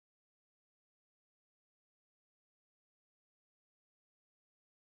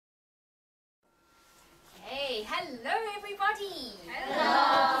Hello everybody!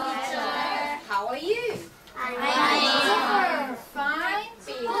 Hello, teacher. How are you? Fine. Fine?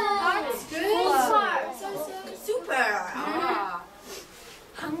 That's good. Super.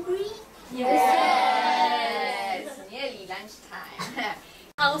 Hungry? Yes. Nearly lunchtime.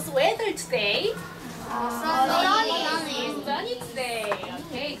 How's the weather today? Sunny. It's sunny today.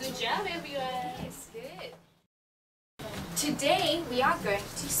 Okay, good job everyone. Yes, good. Today we are going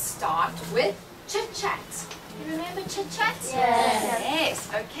to start with chit chat. You remember chit chat? Yes.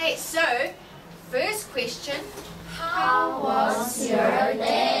 Okay, so first question. How was your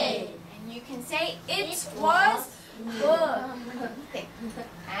day? And you can say it was good.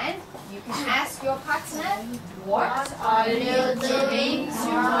 And you can ask your partner, what are you doing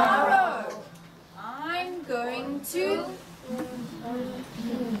tomorrow? I'm going to...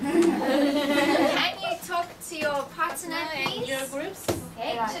 Can you talk to your partner, please? And your groups?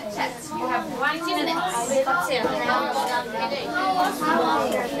 Okay, chit chat. You have 1 minute. How was your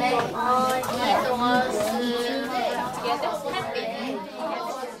day? It was Together?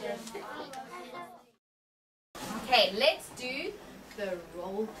 Okay, let's do the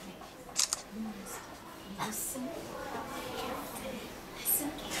role play. Listen carefully. Listen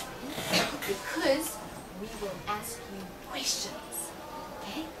carefully. Because we will ask you questions.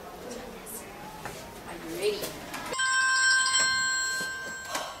 Okay? Are you ready?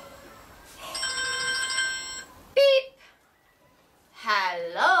 Beep!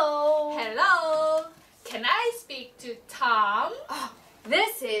 Hello! Hello. Can I speak to Tom? Oh,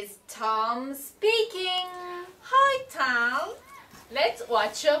 this is Tom speaking. Hi Tom. Let's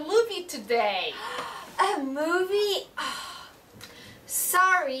watch a movie today. A movie? Oh,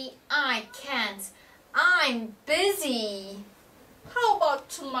 sorry, I can't. I'm busy. How about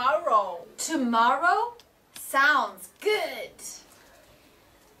tomorrow? Tomorrow? Sounds good.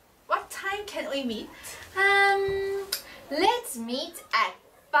 What time can we meet? Let's meet at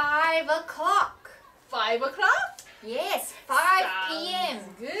 5 o'clock. 5 o'clock? Yes, 5 p.m.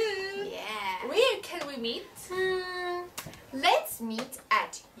 Good. Yeah. Where can we meet? Let's meet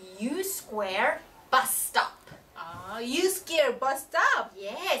at U Square bus stop. You scare bus stop.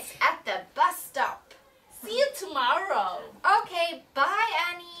 Yes, at the bus stop. See you tomorrow. Okay, bye,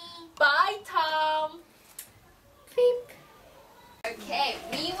 Annie. Bye Tom. Beep. Okay,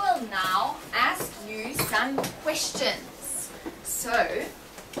 we will now ask you some questions. So,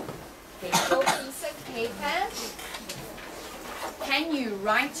 get your piece of paper. Can you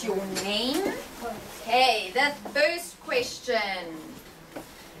write your name? Okay, the first question.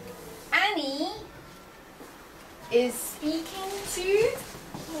 Annie is speaking to...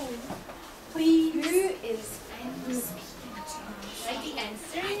 Please. Who is Annie speaking to? Write the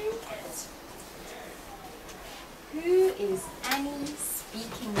answer. Who is Annie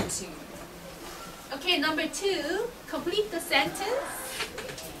speaking to? Okay, number 2. Complete the sentence.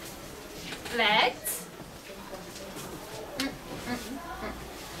 Let's.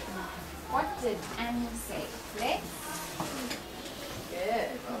 What did Annie say? Let's. Good.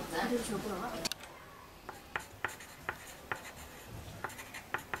 Well done.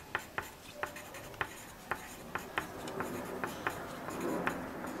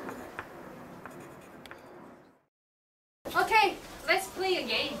 Okay, let's play a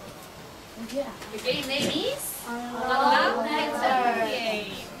game. Yeah. The game name is Love Letter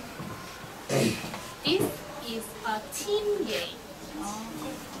Game. This is a team game.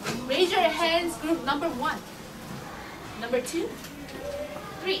 Raise your hands, group number 1. Number 2,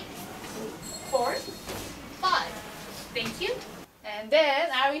 3, 4, 5. Thank you. And then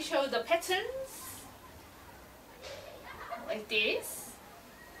I will show the patterns like this.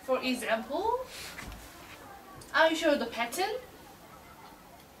 For example, I will show the pattern.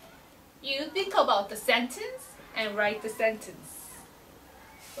 You think about the sentence and write the sentence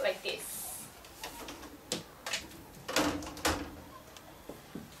like this.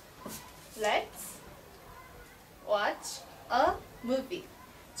 Let's watch a movie.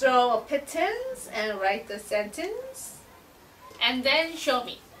 Draw a patterns and write the sentence and then show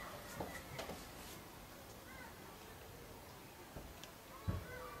me.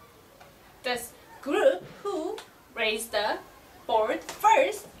 The group who raised the board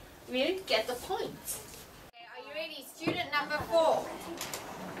first will get the points. Okay, are you ready? Student number 4.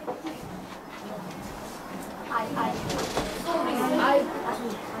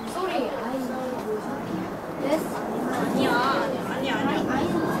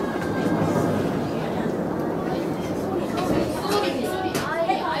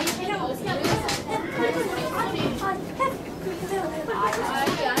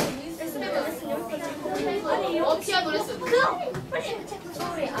 피아노 레슨.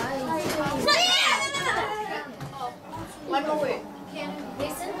 One more word. Can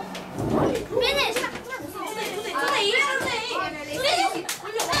listen. Finish.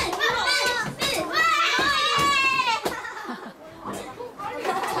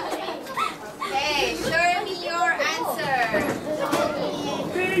 Okay, show me your answer.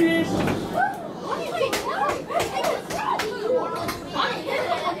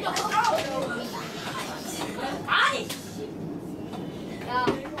 야,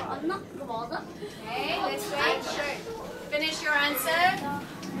 맞나? 그거 맞아? Okay, let's wait. Finish your answer.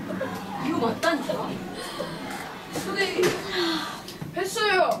 이거 맞다니까? 근데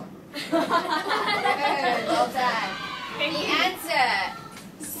했어요. Good, well done. The answer.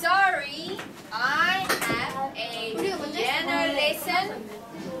 Sorry, I have a piano lesson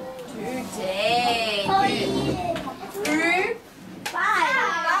today. Group 5.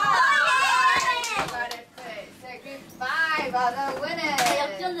 Got it first. So group 5 are the winners.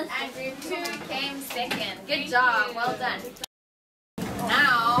 And group 2 came second. Good job. Well done.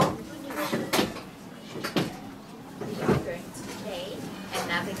 Now, we are going to play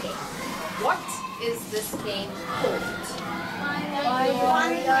another game. What is this game called?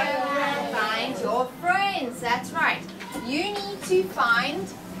 Find your friends. That's right. You need to find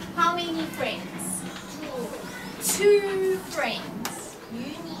how many friends? 2 friends.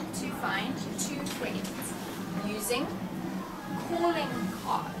 You need to find 2 friends using calling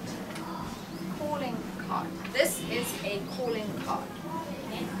card. Calling card. This is a calling card.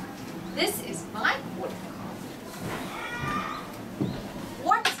 Okay? This is my calling card.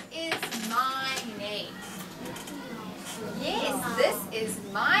 What is my name? Yes, this is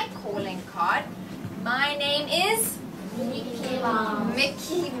my calling card. My name is Mickey Mouse.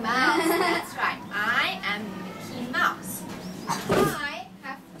 Mickey Mouse. That's right. I am Mickey Mouse. I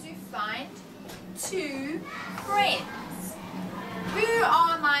have to find 2 friends. Who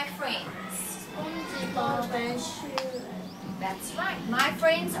are my friends? That's right. My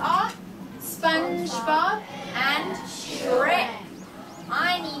friends are SpongeBob and Shrek.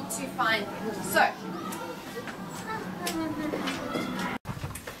 I need to find them. So,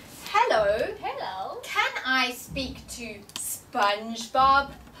 hello. Hello. Can I speak to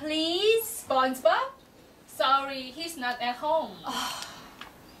SpongeBob, please? SpongeBob? Sorry, he's not at home.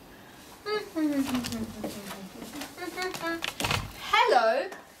 Hello.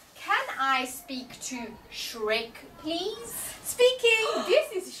 Can I speak to Shrek, please? Speaking.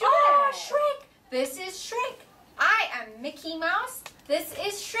 This is Shrek. Oh, Shrek. This is Shrek. I am Mickey Mouse. This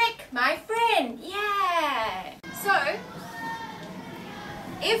is Shrek, my friend. Yeah. So,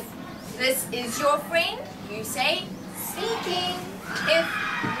 if this is your friend, you say speaking. If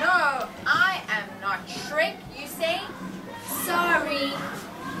no, I am not Shrek, you say sorry,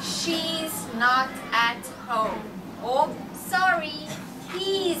 she's not at home. Or sorry,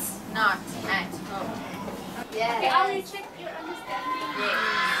 he's not at home. Okay, I Yeah. will check your understanding.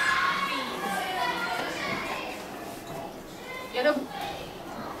 여러분,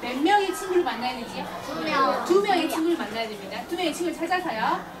 몇 명의 친구를 만나야 되지? 2명. 2명의 친구를 만나야 됩니다. 2명의 친구를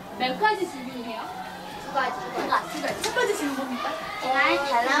찾아서요. 몇 가지 질문이에요? 2가지. 첫 번째 질문 뭡니까?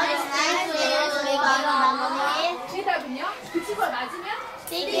 대답은요? 그 친구가 맞으면?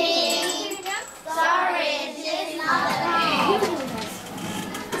 틀리면? Sorry, she's not at home.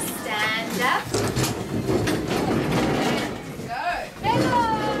 Stand up. Go. Hello!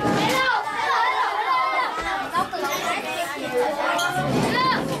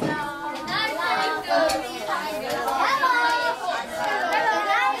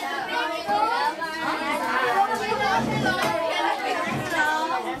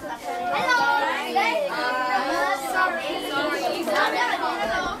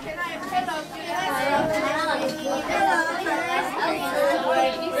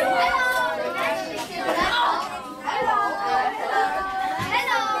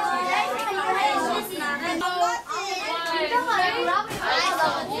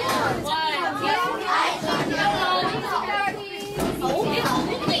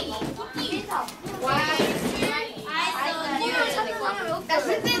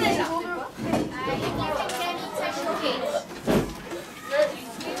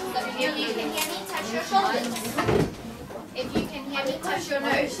 If you can hear me, touch your nose. If you can hear me, touch your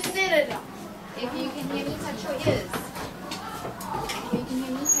ears. If you can hear me, touch your ears. Did you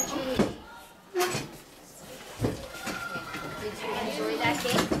enjoy that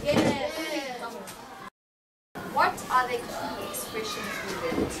game? Yes. What are the key expressions we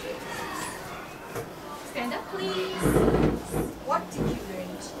learned today? Stand up, please. What did you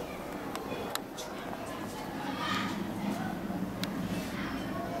learn today?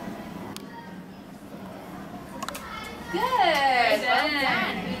 Good. Well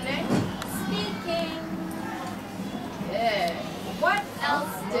done. We learned speaking. Good.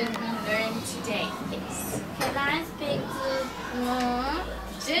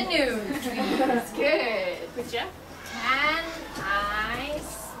 Janu, please. Good. Good job. Can I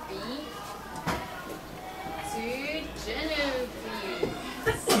speak to Janu, please?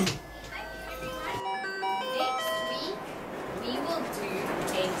 Next week, we will do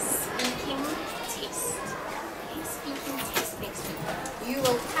a speaking test. A speaking test next week. You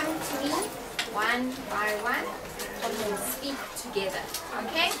will come to me one by one and we'll speak together.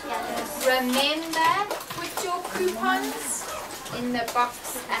 Okay? Yes. Remember, put your coupons in the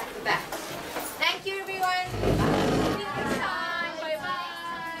box at the back. Thank you, everyone.